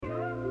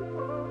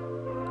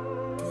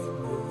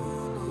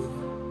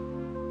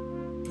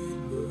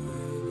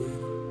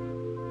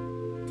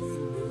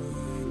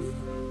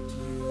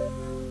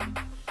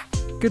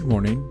Good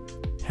morning.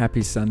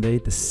 Happy Sunday,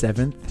 the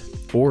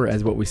 7th, or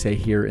as what we say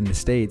here in the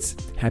States,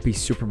 happy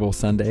Super Bowl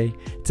Sunday.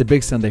 It's a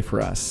big Sunday for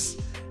us.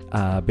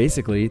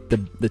 Basically,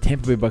 the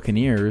Tampa Bay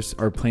Buccaneers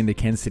are playing the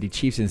Kansas City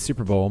Chiefs in the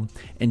Super Bowl,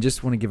 and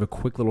just want to give a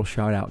quick little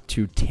shout out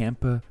to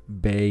Tampa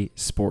Bay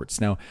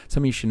sports. Now,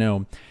 some of you should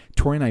know,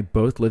 Tori and I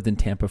both lived in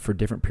Tampa for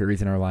different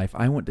periods in our life.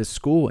 I went to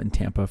school in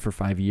Tampa for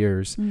 5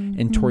 years,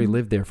 and Tori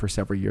lived there for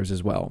several years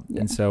as well. Yeah.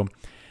 And so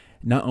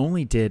not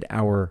only did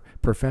our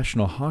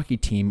professional hockey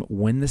team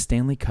win the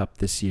Stanley Cup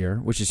this year,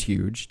 which is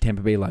huge,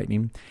 Tampa Bay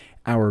Lightning,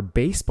 our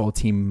baseball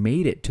team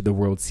made it to the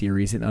World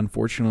Series, and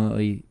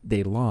unfortunately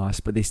they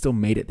lost, but they still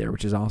made it there,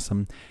 which is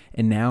awesome.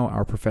 And now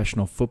our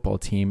professional football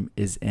team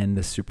is in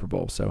the Super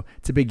Bowl. So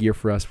it's a big year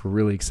for us. We're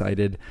really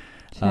excited.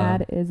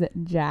 Chad is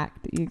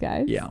jacked, you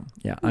guys. Yeah,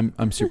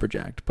 I'm super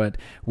jacked. But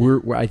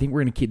I think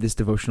we're gonna keep this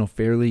devotional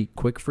fairly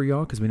quick for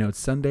y'all because we know it's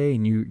Sunday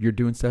and you're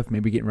doing stuff,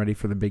 maybe getting ready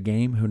for the big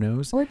game. Who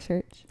knows? Or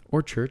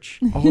church,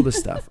 all the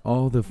stuff,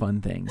 all the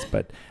fun things.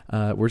 But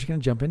we're just gonna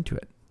jump into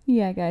it.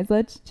 Yeah, guys,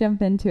 let's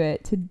jump into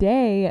it.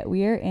 Today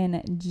we are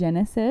in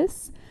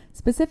Genesis,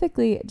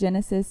 specifically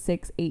Genesis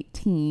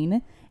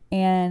 6:18,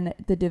 and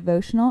the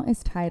devotional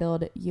is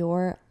titled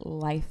 "Your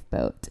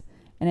Lifeboat,"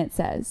 and it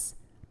says,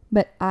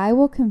 "But I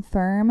will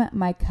confirm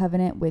my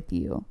covenant with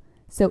you.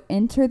 So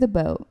enter the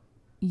boat,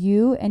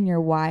 you and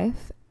your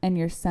wife and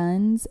your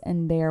sons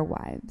and their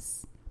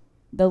wives."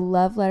 The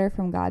love letter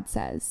from God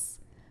says,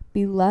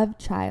 "Beloved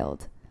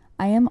child,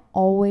 I am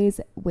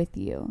always with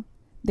you.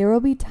 There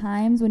will be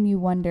times when you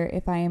wonder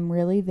if I am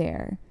really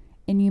there,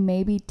 and you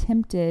may be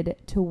tempted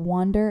to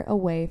wander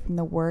away from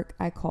the work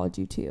I called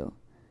you to.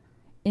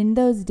 In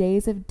those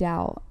days of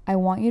doubt, I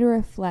want you to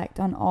reflect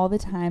on all the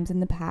times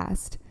in the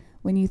past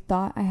when you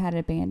thought I had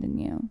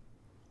abandoned you.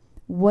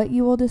 What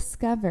you will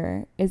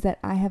discover is that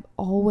I have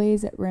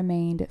always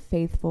remained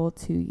faithful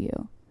to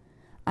you.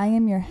 I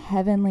am your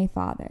heavenly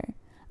Father.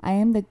 I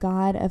am the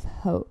God of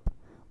hope.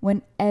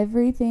 When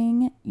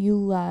everything you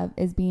love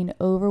is being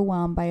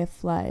overwhelmed by a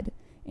flood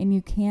and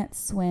you can't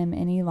swim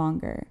any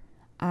longer,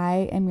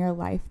 I am your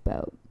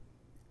lifeboat.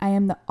 I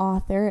am the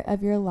author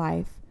of your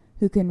life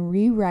who can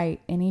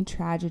rewrite any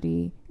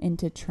tragedy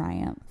into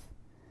triumph.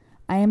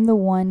 I am the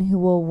one who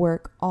will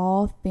work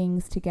all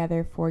things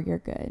together for your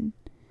good,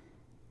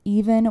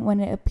 even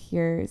when it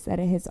appears that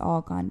it has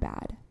all gone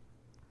bad.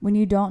 When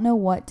you don't know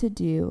what to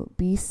do,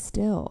 be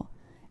still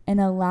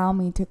and allow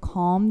me to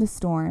calm the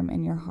storm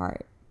in your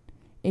heart.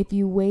 If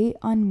you wait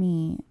on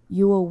me,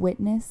 you will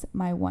witness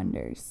my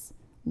wonders.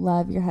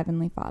 Love, your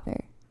heavenly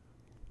Father."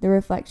 The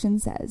reflection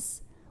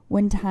says,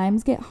 when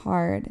times get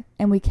hard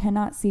and we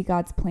cannot see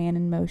God's plan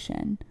in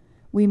motion,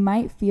 we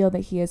might feel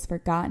that He has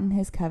forgotten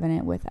His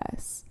covenant with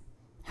us.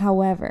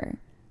 However,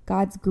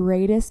 God's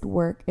greatest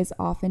work is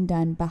often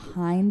done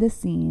behind the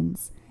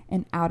scenes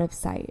and out of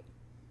sight.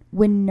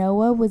 When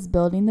Noah was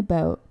building the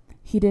boat,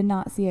 he did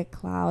not see a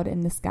cloud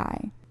in the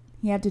sky.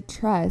 He had to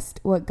trust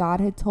what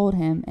God had told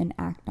him and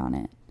act on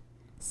it.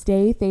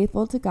 Stay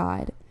faithful to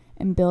God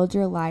and build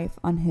your life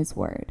on His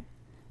word.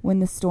 When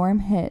the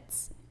storm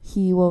hits,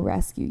 He will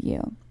rescue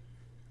you.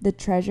 The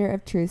treasure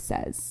of truth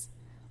says,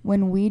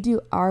 when we do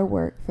our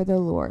work for the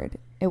Lord,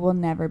 it will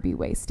never be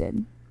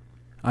wasted.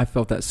 I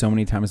felt that so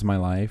many times in my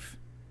life.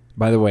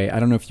 By the way, I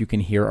don't know if you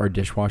can hear our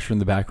dishwasher in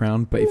the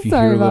background, but if you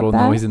hear a little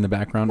noise in the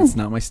background, it's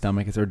not my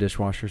stomach, it's our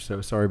dishwasher, so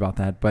sorry about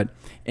that. But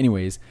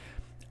anyways,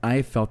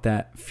 I felt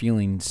that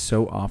feeling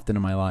so often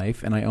in my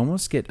life, and I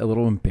almost get a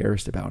little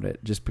embarrassed about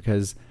it just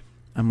because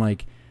I'm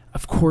like,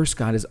 of course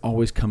God has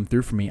always come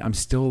through for me. I'm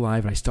still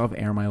alive, and I still have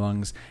air in my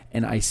lungs,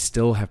 and I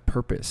still have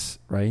purpose,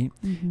 right?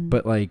 Mm-hmm.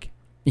 But like,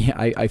 yeah,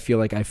 I feel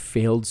like I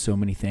failed so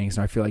many things,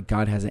 and I feel like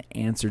God hasn't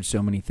answered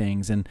so many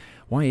things. And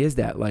why is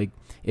that? Like,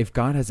 if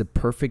God has a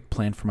perfect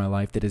plan for my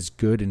life that is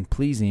good and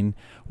pleasing,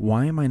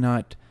 why am I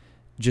not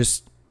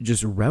just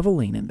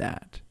reveling in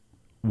that?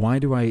 Why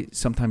do I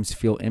sometimes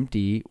feel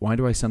empty? Why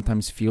do I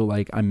sometimes feel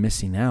like I'm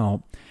missing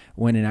out?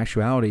 When in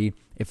actuality,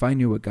 if I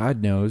knew what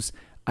God knows,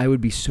 I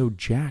would be so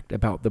jacked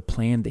about the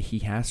plan that He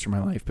has for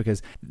my life,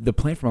 because the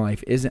plan for my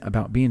life isn't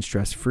about being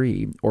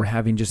stress-free or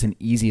having just an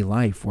easy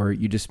life where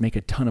you just make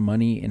a ton of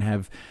money and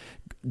have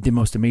the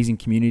most amazing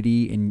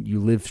community and you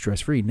live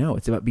stress-free. No,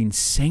 it's about being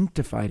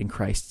sanctified in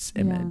Christ's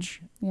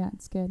image. Yeah,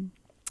 it's good.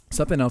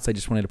 Something else I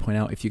just wanted to point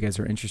out, if you guys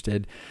are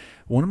interested,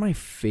 one of my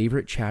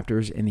favorite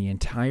chapters in the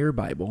entire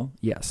Bible,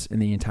 yes, in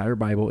the entire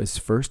Bible, is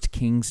 1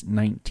 Kings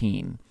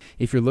 19.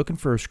 If you're looking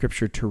for a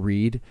scripture to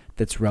read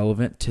that's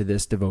relevant to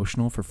this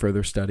devotional for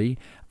further study,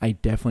 I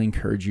definitely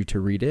encourage you to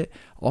read it.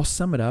 I'll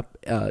sum it up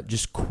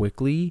just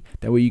quickly.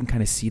 That way you can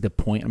kind of see the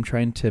point I'm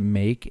trying to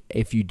make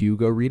if you do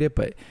go read it.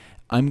 But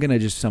I'm going to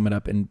just sum it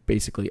up in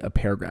basically a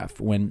paragraph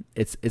when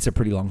it's a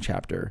pretty long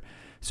chapter.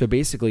 So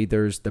basically,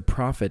 there's the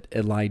prophet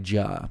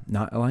Elijah,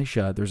 not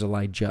Elisha, there's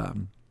Elijah.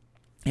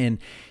 And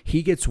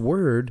he gets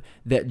word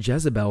that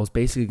Jezebel is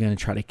basically going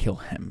to try to kill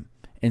him.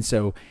 And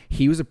so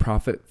he was a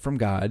prophet from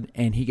God,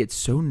 and he gets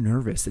so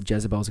nervous that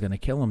Jezebel's going to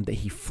kill him that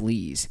he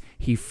flees.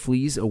 He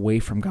flees away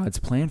from God's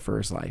plan for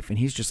his life. And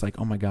he's just like,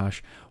 oh my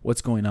gosh,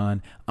 what's going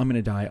on? I'm going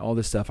to die, all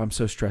this stuff. I'm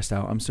so stressed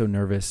out. I'm so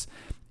nervous.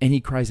 And he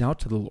cries out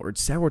to the Lord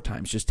several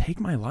times, just take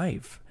my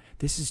life.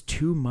 This is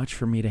too much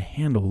for me to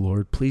handle,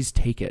 Lord. Please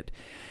take it.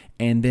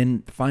 And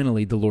then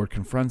finally, the Lord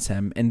confronts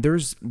him. And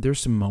there's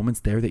some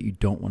moments there that you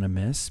don't want to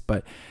miss.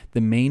 But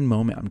the main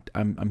moment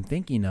I'm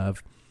thinking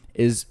of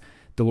is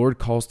the Lord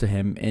calls to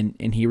him,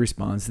 and he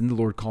responds. Then the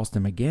Lord calls to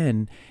him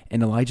again,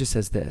 and Elijah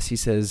says this. He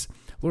says,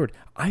 Lord,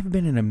 I've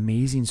been an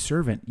amazing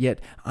servant, yet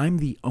I'm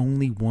the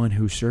only one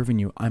who's serving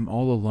you. I'm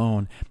all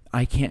alone.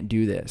 I can't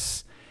do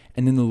this.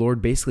 And then the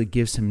Lord basically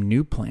gives him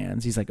new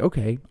plans. He's like,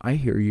 okay, I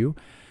hear you.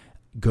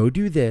 Go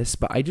do this,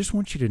 but I just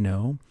want you to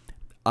know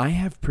I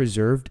have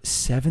preserved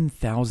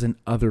 7,000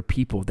 other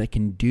people that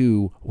can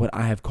do what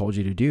I have called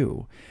you to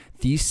do.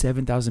 These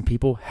 7,000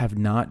 people have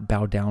not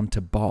bowed down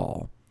to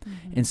Baal.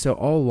 Mm-hmm. And so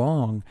all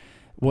along,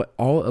 what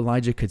all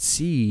Elijah could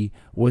see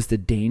was the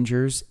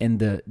dangers and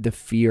the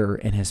fear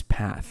in his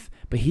path.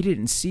 But he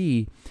didn't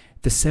see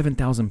the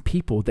 7,000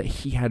 people that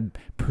he had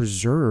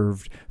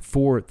preserved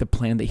for the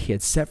plan that he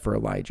had set for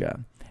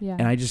Elijah. Yeah.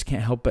 And I just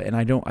can't help it. And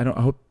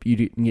I hope you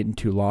didn't get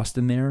too lost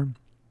in there.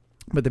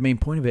 But the main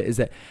point of it is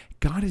that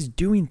God is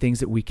doing things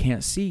that we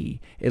can't see.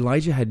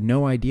 Elijah had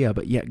no idea,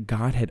 but yet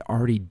God had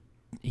already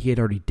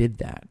did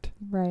that.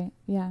 Right.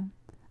 Yeah.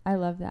 I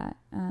love that.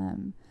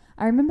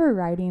 I remember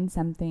writing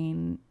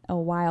something a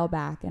while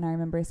back, and I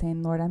remember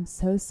saying, Lord, I'm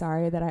so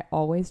sorry that I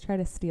always try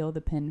to steal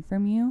the pen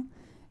from you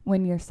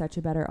when you're such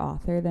a better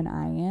author than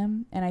I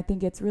am. And I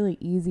think it's really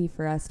easy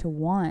for us to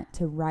want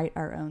to write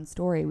our own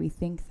story. We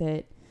think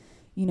that,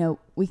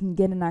 we can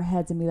get in our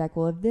heads and be like,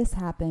 well, if this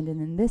happened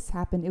and then this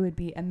happened, it would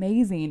be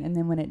amazing. And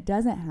then when it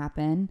doesn't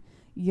happen,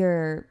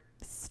 you're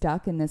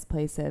stuck in this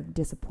place of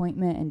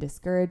disappointment and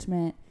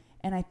discouragement.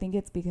 And I think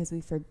it's because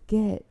we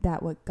forget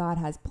that what God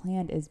has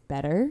planned is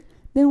better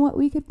than what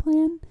we could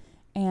plan.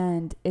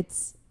 And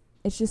it's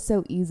just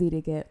so easy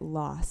to get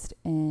lost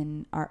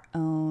in our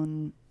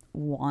own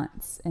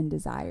wants and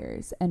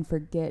desires and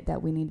forget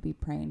that we need to be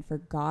praying for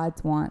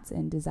God's wants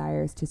and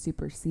desires to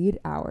supersede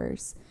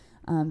ours,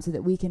 so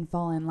that we can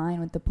fall in line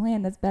with the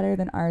plan that's better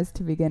than ours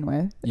to begin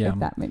with, if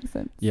that makes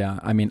sense. Yeah.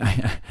 I mean,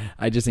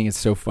 I just think it's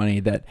so funny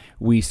that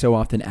we so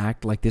often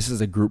act like this is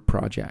a group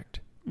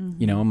project.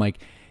 Mm-hmm. I'm like,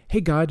 hey,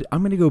 God,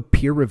 I'm going to go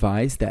peer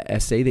revise that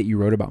essay that you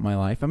wrote about my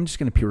life. I'm just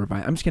going to peer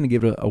revise. I'm just going to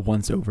give it a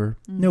once over.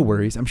 Mm-hmm. No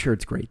worries. I'm sure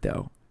it's great,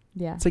 though.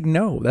 Yeah. It's like,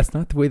 no, that's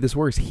not the way this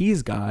works. He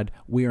is God.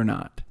 We are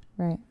not.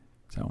 Right.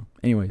 So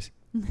anyways,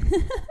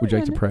 would you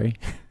like to pray?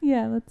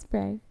 Yeah, let's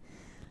pray.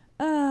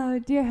 Oh,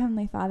 dear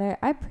Heavenly Father,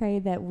 I pray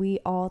that we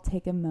all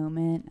take a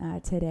moment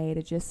today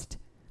to just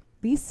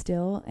be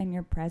still in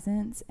your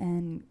presence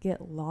and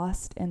get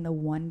lost in the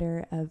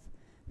wonder of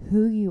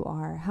who you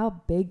are,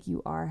 how big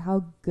you are,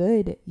 how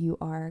good you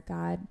are,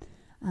 God,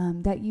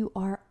 that you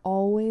are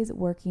always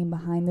working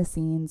behind the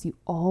scenes. You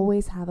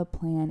always have a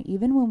plan,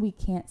 even when we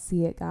can't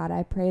see it, God.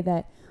 I pray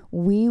that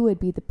we would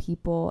be the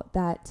people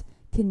that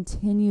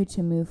continue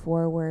to move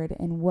forward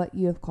in what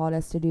you have called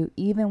us to do,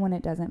 even when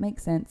it doesn't make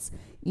sense,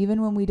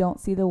 even when we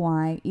don't see the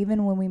why,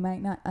 even when we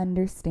might not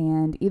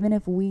understand, even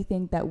if we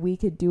think that we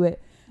could do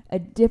it a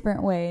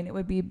different way and it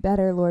would be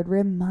better. Lord,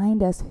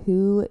 remind us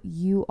who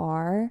you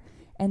are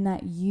and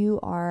that you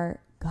are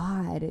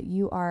God.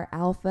 You are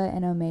Alpha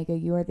and Omega.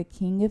 You are the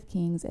King of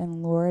Kings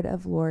and Lord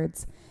of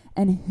Lords.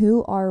 And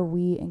who are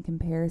we in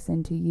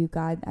comparison to you,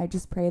 God? I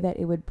just pray that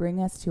it would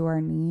bring us to our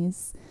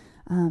knees,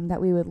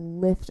 that we would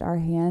lift our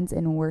hands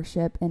in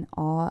worship and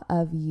awe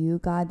of you,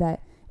 God,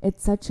 that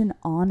it's such an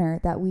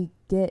honor that we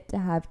get to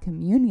have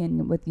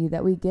communion with you,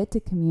 that we get to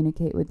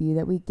communicate with you,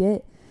 that we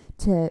get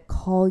to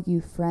call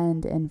you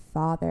friend and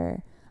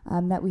Father,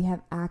 that we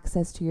have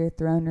access to your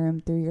throne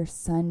room through your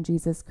Son,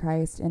 Jesus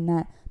Christ, and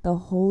that the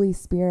Holy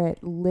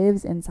Spirit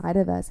lives inside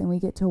of us and we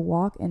get to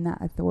walk in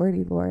that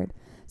authority, Lord.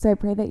 So I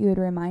pray that you would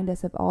remind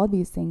us of all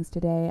these things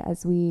today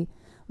as we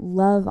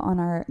love on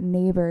our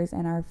neighbors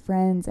and our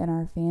friends and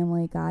our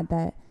family, God,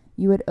 that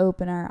you would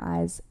open our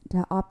eyes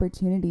to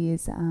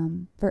opportunities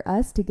for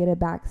us to get a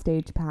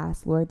backstage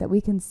pass, Lord, that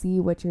we can see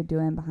what you're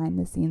doing behind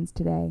the scenes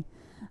today.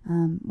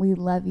 We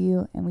love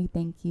you and we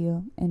thank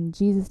you. In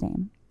Jesus'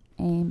 name,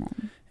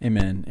 amen.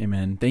 Amen.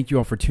 Amen. Thank you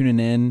all for tuning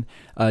in.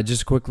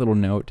 Just a quick little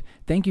note.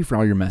 Thank you for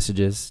all your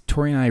messages.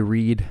 Tori and I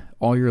read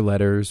all your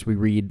letters. We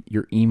read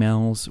your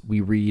emails. We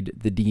read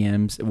the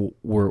DMs.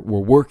 We're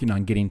working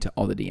on getting to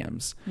all the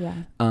DMs. Yeah.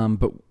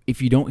 But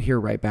if you don't hear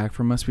right back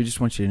from us, we just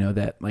want you to know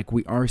that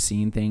we are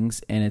seeing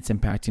things and it's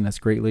impacting us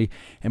greatly.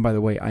 And by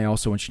the way, I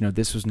also want you to know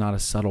this was not a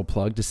subtle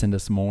plug to send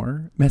us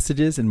more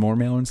messages and more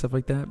mail and stuff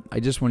like that. I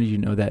just wanted you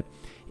to know that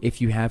if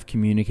you have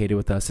communicated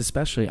with us,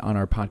 especially on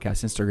our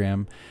podcast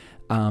Instagram,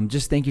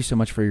 just thank you so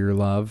much for your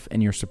love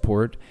and your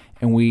support,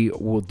 and we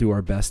will do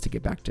our best to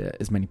get back to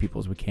as many people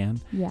as we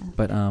can. Yeah.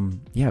 But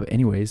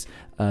anyways,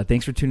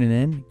 thanks for tuning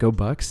in. Go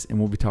Bucks, and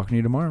we'll be talking to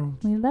you tomorrow.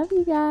 We love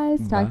you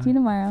guys. Talk to you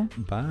tomorrow.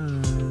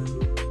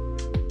 Bye.